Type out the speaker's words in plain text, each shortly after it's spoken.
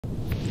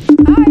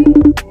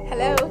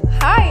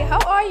how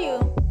are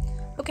you?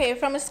 Okay,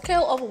 from a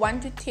scale of 1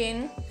 to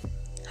 10,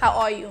 how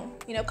are you?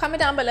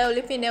 Comment down below,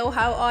 let me know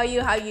how are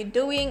you, how you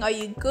doing, are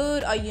you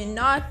good, are you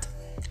not?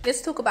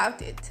 Let's talk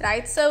about it,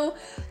 right? So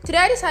today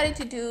I decided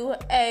to do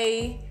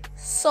a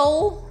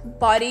soul,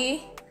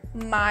 body,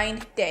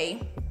 mind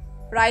day,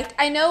 right?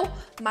 I know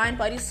mind,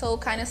 body, soul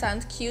kind of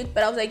sounds cute,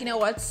 but I was like, you know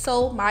what,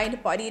 soul,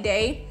 mind, body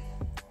day,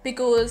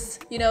 because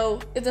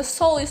if the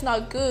soul is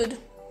not good,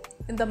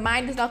 then the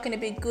mind is not going to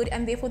be good,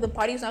 and therefore the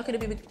body is not going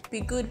to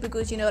be good,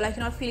 because you're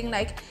not feeling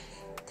like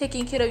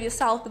taking care of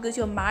yourself, because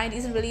your mind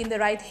isn't really in the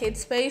right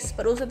headspace,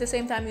 but also at the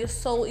same time your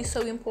soul is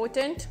so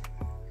important.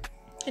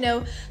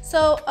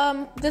 So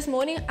this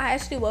morning I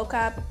actually woke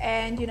up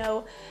and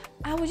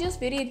I was just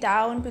very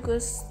down,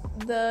 because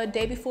the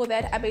day before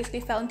that I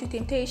basically fell into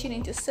temptation,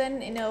 into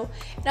sin, and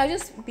I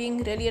was just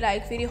being really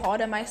very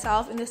hard on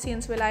myself, in the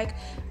sense where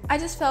I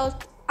just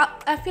felt,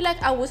 I feel like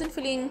I wasn't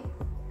feeling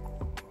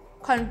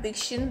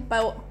conviction,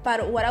 but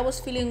what I was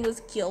feeling was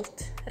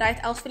guilt, right?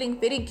 I was feeling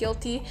very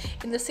guilty,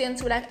 in the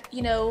sense where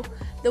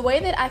the way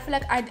that I feel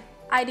like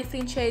I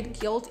differentiate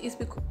guilt is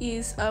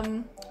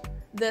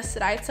this,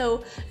 right?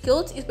 So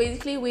guilt is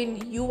basically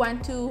when you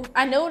want to,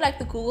 I know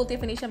the Google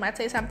definition might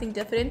say something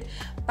different,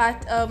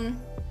 but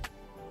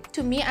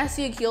to me I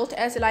see guilt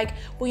as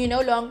when you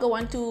no longer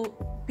want to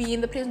be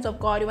in the presence of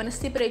God, you want to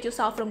separate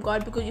yourself from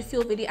God because you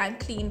feel very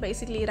unclean,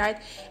 basically, right?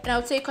 And I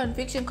would say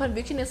conviction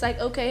is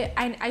okay,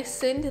 I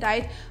sinned,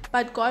 right?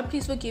 But God,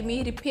 please forgive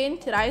me,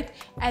 repent, right?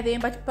 And then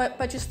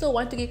but you still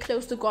want to get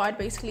close to God,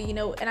 basically,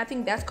 and I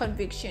think that's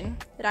conviction,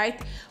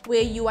 right?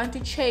 Where you want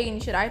to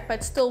change, right?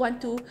 But still want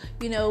to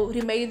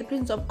remain in the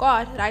presence of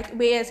God, right?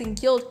 Whereas in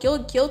guilt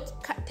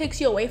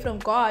takes you away from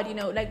God,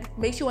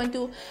 makes you want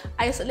to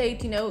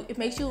isolate, it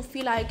makes you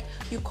feel like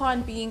you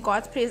can't be in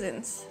God's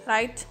presence,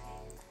 right?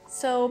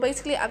 So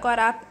basically I got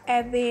up,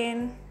 and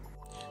then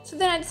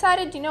I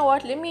decided,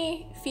 let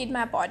me feed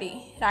my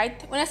body,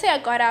 right? When I say I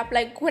got up,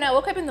 when I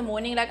woke up in the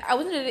morning, I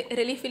wasn't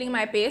really feeling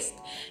my best,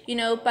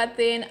 but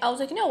then I was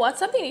like,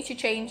 something needs to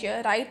change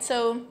here, right?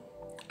 So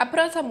I put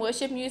on some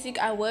worship music,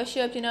 I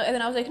worshipped, and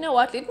then I was like,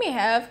 let me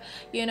have,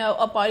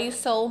 a body,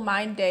 soul,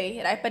 mind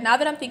day, right? But now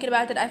that I'm thinking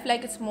about it, I feel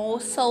like it's more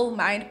soul,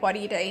 mind,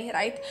 body day,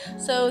 right?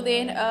 So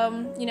then,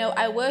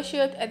 I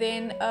worshipped, and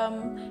then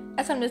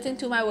as I'm listening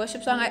to my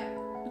worship song,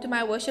 to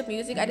my worship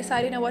music, I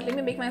decided, let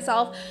me make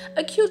myself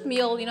a cute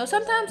meal.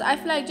 Sometimes I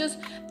feel like just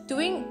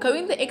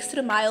going the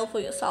extra mile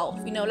for yourself,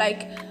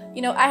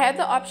 I had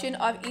the option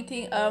of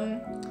eating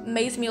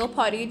maize meal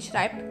porridge,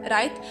 right?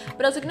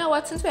 But I was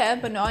like, since we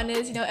have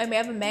bananas, and we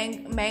have a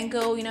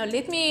mango,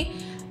 let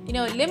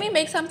me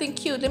make something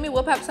cute, let me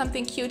whip up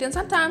something cute. And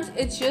sometimes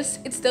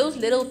it's those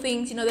little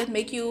things, that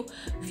make you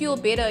feel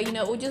better,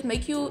 or just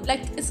make you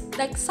it's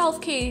like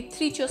self-care,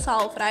 treat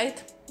yourself,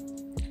 right?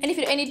 And if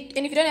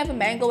you don't have a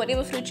mango,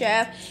 whatever fruit you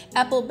have,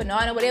 apple,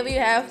 banana, whatever you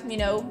have,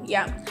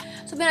 yeah.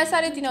 So then I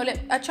started,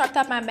 I chopped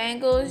up my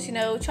mangoes,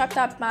 chopped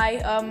up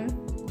my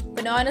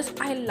bananas.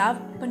 I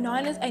love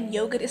bananas and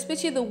yogurt,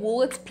 especially the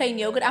Woolworths plain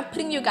yogurt. I'm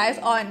putting you guys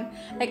on,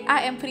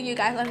 I am putting you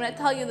guys on when I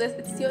tell you this.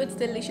 It's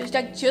delicious.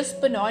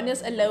 Just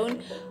bananas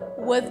alone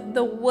with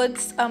the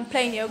Woolworths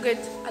plain yogurt.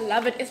 I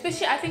love it,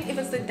 especially I think if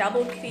it's the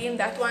double cream,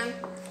 that one,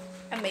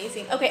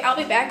 amazing. Okay, I'll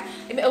be back.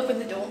 Let me open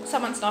the door.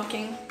 Someone's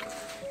knocking.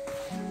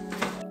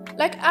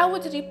 I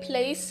would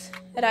replace,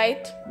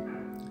 right,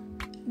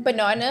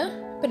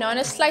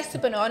 sliced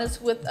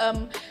bananas with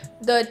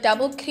the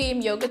double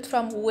cream yogurt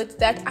from Woolworths.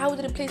 That I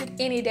would replace it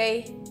any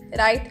day,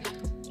 right?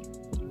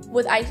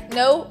 With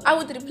I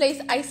would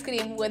replace ice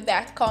cream with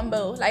that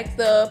combo,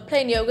 the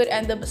plain yogurt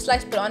and the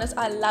sliced bananas.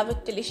 I love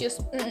it. Delicious.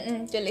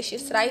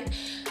 Delicious, right?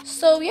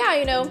 So yeah,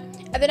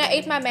 and then I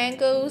ate my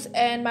mangoes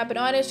and my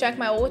bananas, drank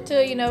my water,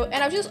 and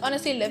I was just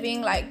honestly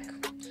living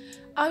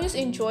I'm just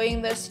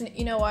enjoying this,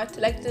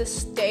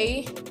 this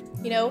day,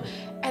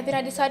 and then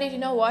I decided,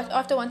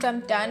 once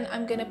I'm done,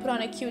 I'm gonna put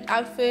on a cute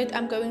outfit.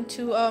 I'm going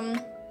to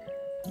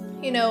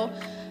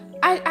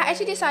I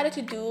actually decided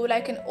to do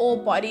an all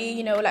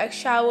body,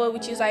 shower,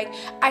 which is I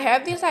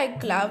have these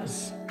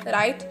gloves,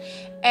 right?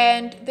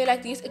 And they're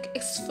these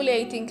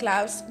exfoliating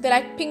gloves.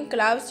 They're pink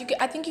gloves.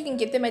 I think you can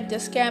get them at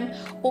Discount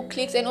or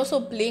Clicks, and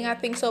also Bling, I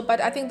think so, but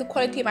I think the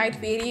quality might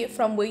vary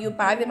from where you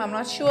buy them, I'm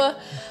not sure.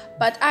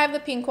 But I have the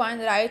pink one,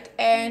 right?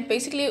 And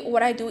basically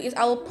what I do is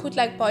I'll put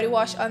body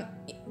wash on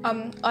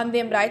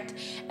them, right?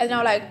 And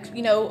then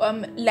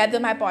I'll lather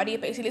my body,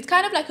 basically. It's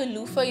kind of like a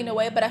loofah in a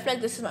way, but I feel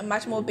like this is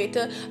much more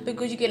better,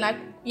 because you can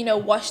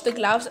wash the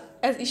gloves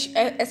as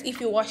if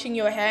you're washing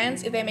your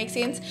hands, if that makes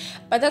sense.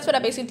 But that's what I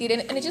basically did,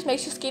 and it just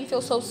makes your skin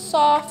feel so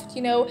soft,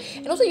 and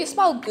also you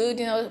smell good,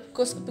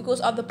 because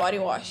of the body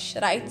wash,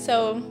 right?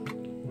 So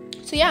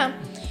yeah.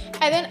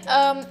 And then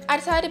I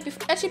decided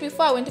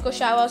before I went to go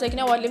shower, I was like,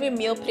 let me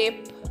meal prep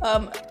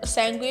a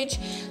sandwich.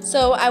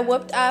 So I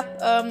whipped up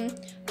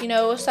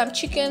some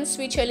chicken,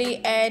 sweet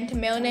chili, and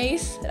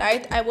mayonnaise,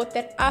 right? I whipped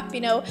that up,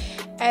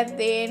 and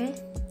then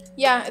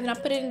yeah, and then I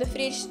put it in the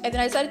fridge, and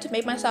then I decided to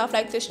make myself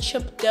like this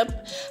chip dip,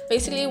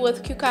 basically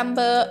with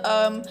cucumber,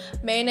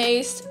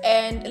 mayonnaise,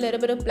 and a little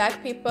bit of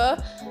black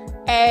pepper.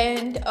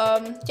 And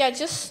yeah,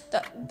 just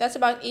that's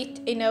about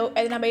it, you know.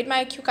 And then I made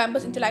my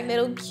cucumbers into like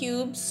little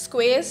cubes,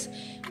 squares,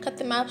 cut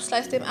them up,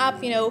 slice them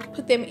up, you know,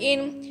 put them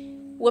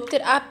in, whipped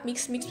it up,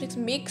 mix,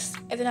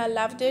 and then I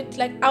loved it.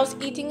 Like I was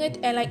eating it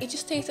and like it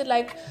just tasted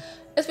like,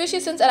 especially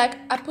since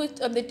I put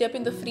the dip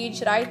in the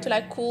fridge, right, to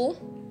like cool.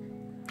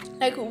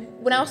 Like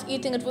when I was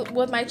eating it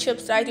with my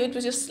chips, right, it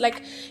was just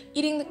like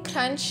eating the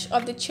crunch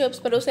of the chips,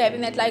 but also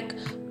having that like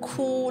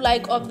cool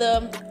like of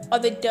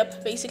the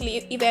dip, basically,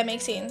 if that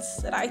makes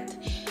sense, right?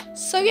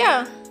 So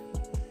yeah.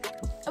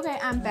 Okay,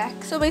 I'm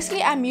back. So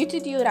basically I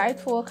muted you, right,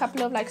 for a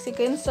couple of like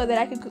seconds so that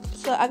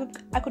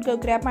I could go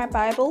grab my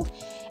Bible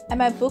and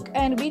my book,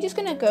 and we're just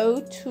gonna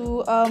go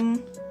to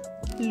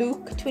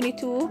Luke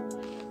 22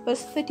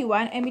 verse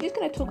 31, and we're just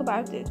gonna talk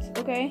about it.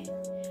 Okay,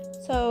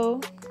 so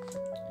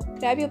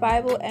grab your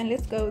Bible and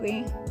let's go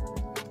there.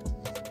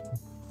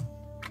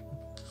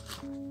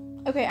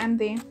 Okay, I'm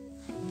there.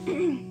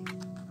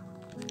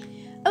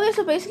 Okay,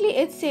 so basically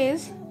it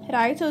says,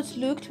 right, so it's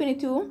Luke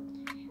 22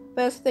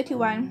 verse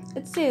 31.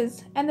 It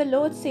says, "And the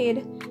Lord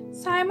said,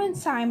 Simon,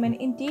 Simon,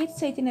 indeed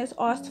Satan has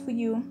asked for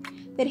you,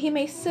 that he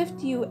may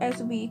sift you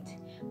as wheat.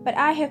 But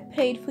I have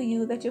prayed for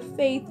you, that your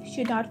faith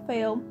should not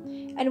fail.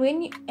 And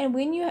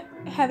when you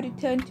have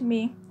returned to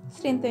me,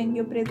 strengthen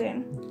your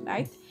brethren."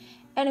 Right?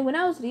 And when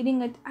I was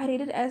reading it, I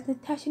read it as,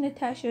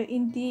 Natasha,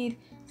 indeed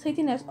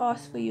Satan has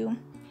asked for you,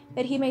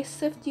 that he may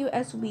sift you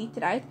as wheat,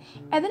 right?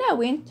 And then I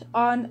went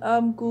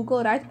on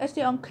Google, right,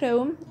 actually on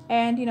Chrome,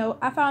 and you know,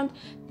 I found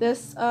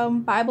this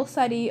Bible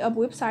study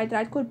website,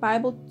 right, called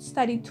Bible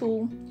Study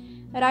Tool,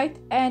 right?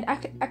 And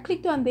I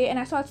clicked on there and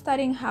I started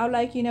studying how,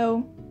 like, you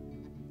know,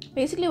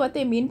 basically what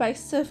they mean by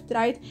sift,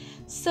 right?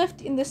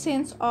 Sift in the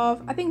sense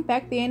of, I think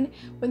back then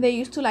when they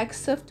used to like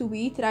sift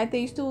wheat, right,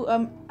 they used to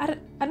I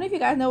don't know if you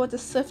guys know what a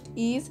sift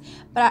is,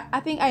 but I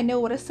think I know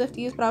what a sift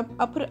is, but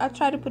I'll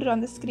try to put it on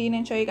the screen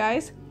and show you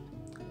guys.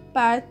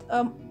 But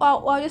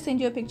I'll just send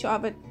you a picture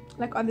of it,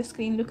 like on the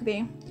screen. Look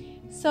there.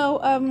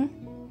 So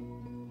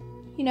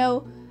you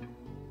know,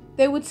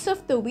 they would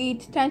sift the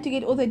wheat, trying to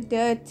get all the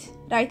dirt,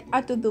 right,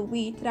 out of the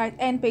wheat, right?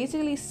 And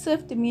basically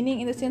sift,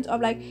 meaning in the sense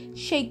of like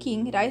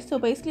shaking, right? So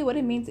basically what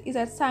it means is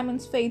that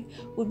Simon's faith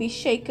would be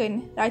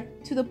shaken,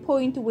 right, to the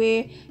point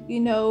where, you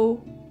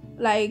know,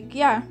 like,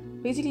 yeah,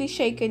 basically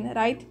shaken,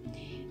 right?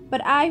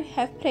 "But I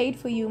have prayed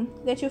for you,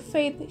 that your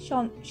faith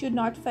should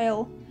not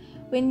fail.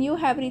 When you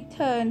have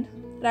returned,"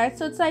 right?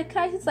 So it's like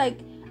Christ is like,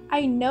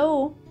 I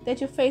know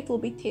that your faith will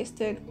be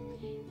tested,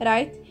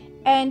 right?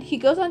 And he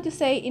goes on to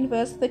say in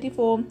verse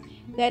 34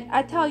 that,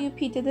 "I tell you,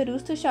 Peter, the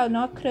rooster shall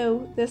not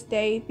crow this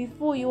day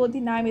before you will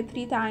deny me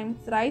 3 times,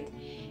 right,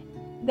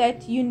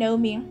 that you know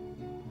me."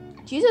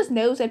 Jesus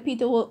knows that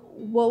Peter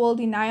will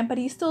deny him, but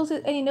he still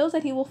says, and he knows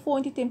that he will fall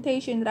into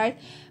temptation, right?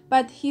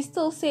 But he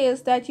still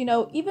says that, you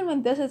know, even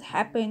when this has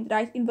happened,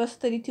 right, in verse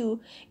 32,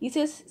 he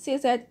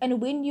says that,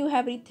 "And when you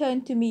have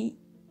returned to me,"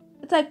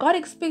 it's like God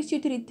expects you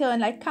to return,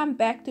 like come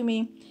back to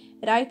me,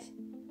 right?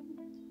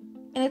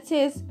 And it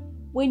says,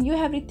 "When you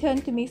have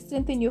returned to me,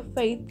 strengthen your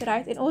faith,"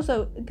 right? And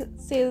also it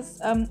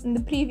says in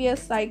the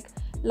previous like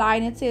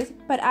line, it says,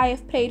 "But I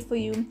have prayed for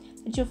you,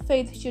 that your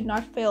faith should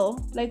not fail."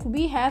 Like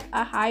we have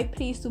a high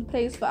priest who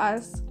prays for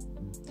us.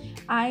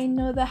 "I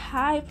know the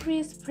high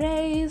priest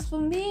prays for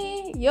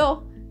me."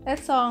 Yo, that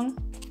song.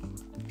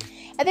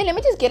 And then let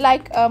me just get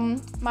like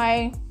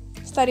my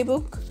study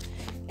book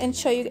and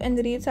show you and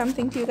read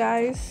something to you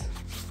guys.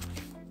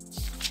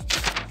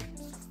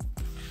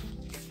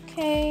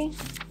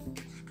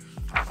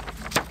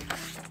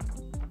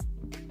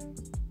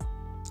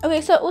 Okay,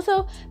 so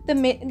also the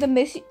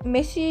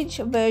message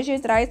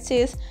version, right,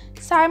 says,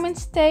 "Simon,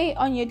 stay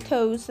on your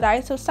toes,"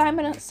 right? So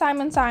Simon,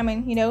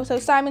 you know, so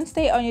Simon,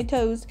 stay on your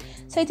toes.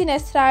 Satan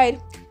has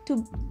tried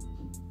to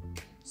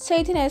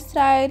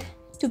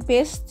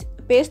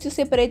best to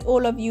separate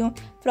all of you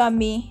from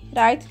me,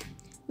 right?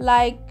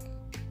 Like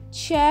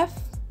chaff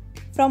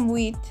from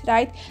wheat,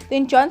 right?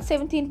 Then John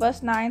 17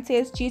 verse 9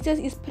 says, Jesus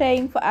is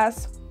praying for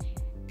us.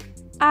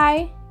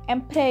 "I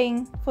am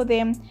praying for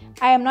them.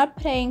 I am not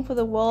praying for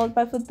the world,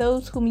 but for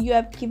those whom you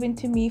have given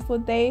to me, for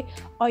they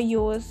are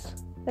yours,"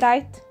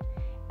 right?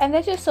 And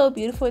that's just so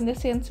beautiful in the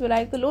sense where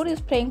like the Lord is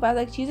praying for us,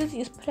 like Jesus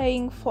is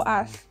praying for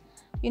us,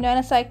 you know. And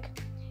it's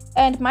like,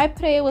 and my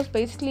prayer was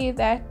basically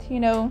that, you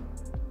know,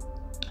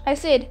 I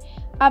said,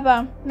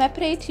 "Abba, my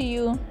prayer to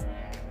you,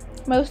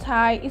 Most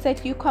High, is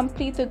that you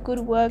complete the good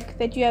work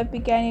that you have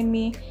begun in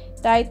me,"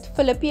 right?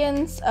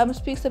 Philippians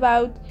speaks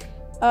about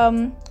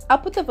I'll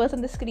put the verse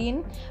on the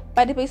screen,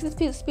 but it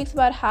basically speaks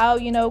about how,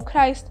 you know,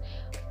 Christ,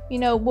 you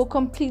know, will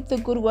complete the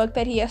good work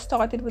that he has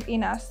started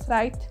within us,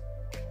 right?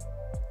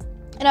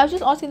 And I was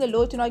just asking the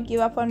Lord to not give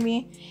up on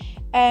me,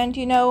 and,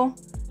 you know,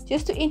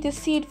 just to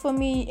intercede for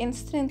me and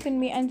strengthen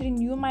me and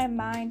renew my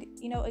mind,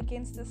 you know,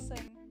 against the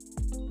sin.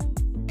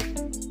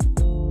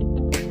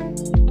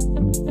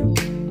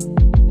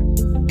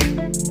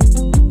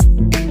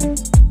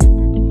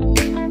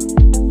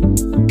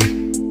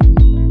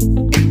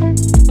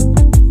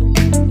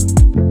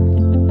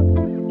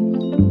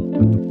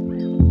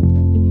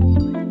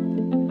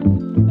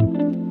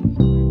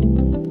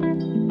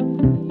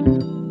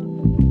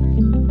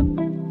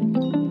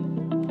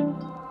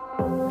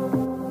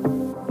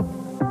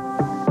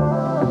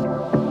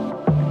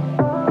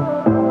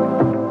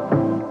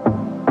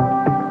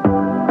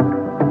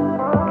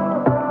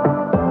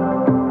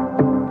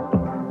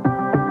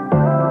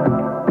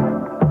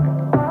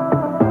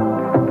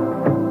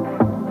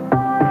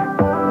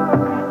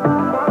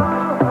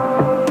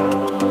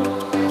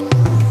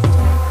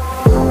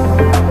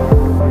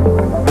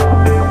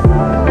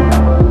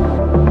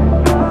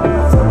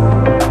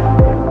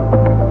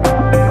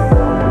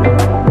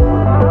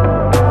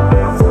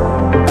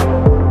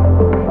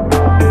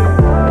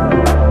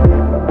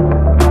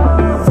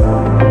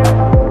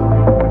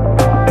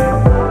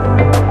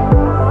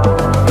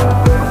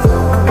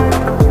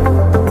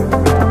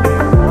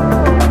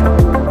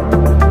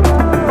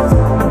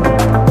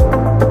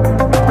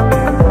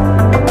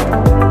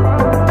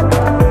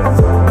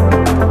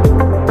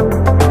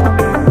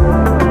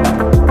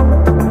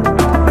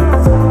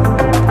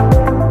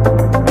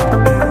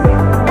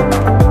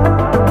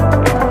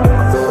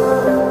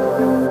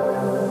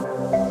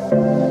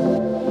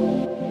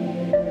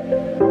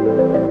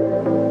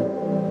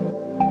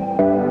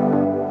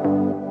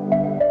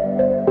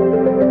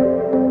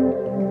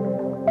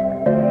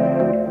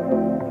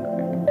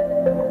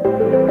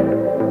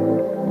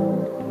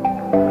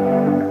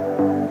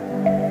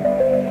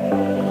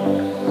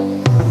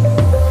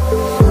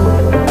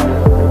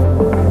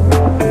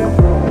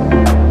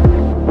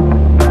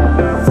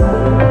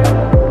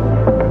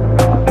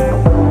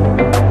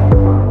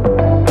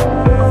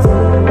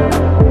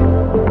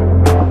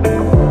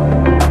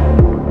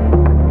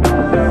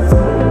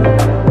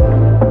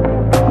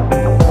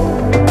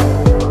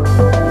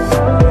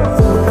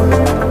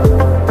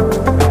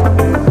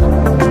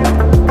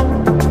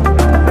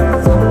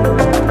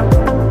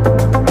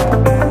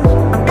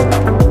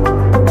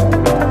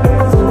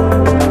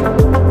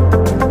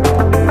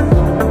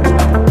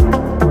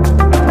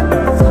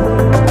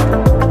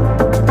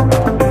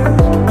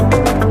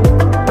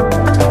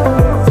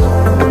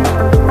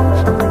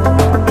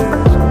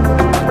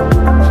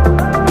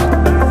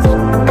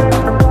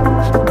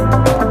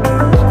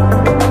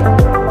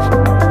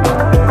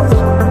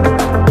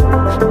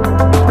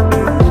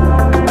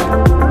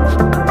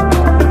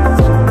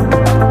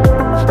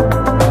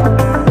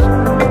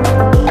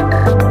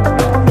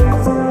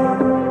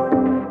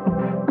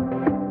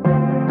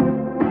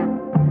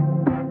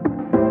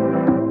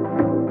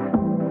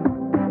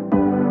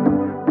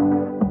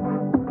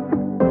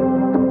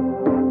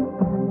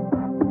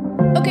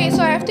 Okay,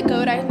 so I have to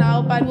go right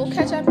now, but we'll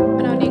catch up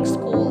on our next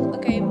call.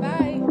 Okay,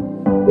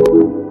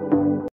 bye.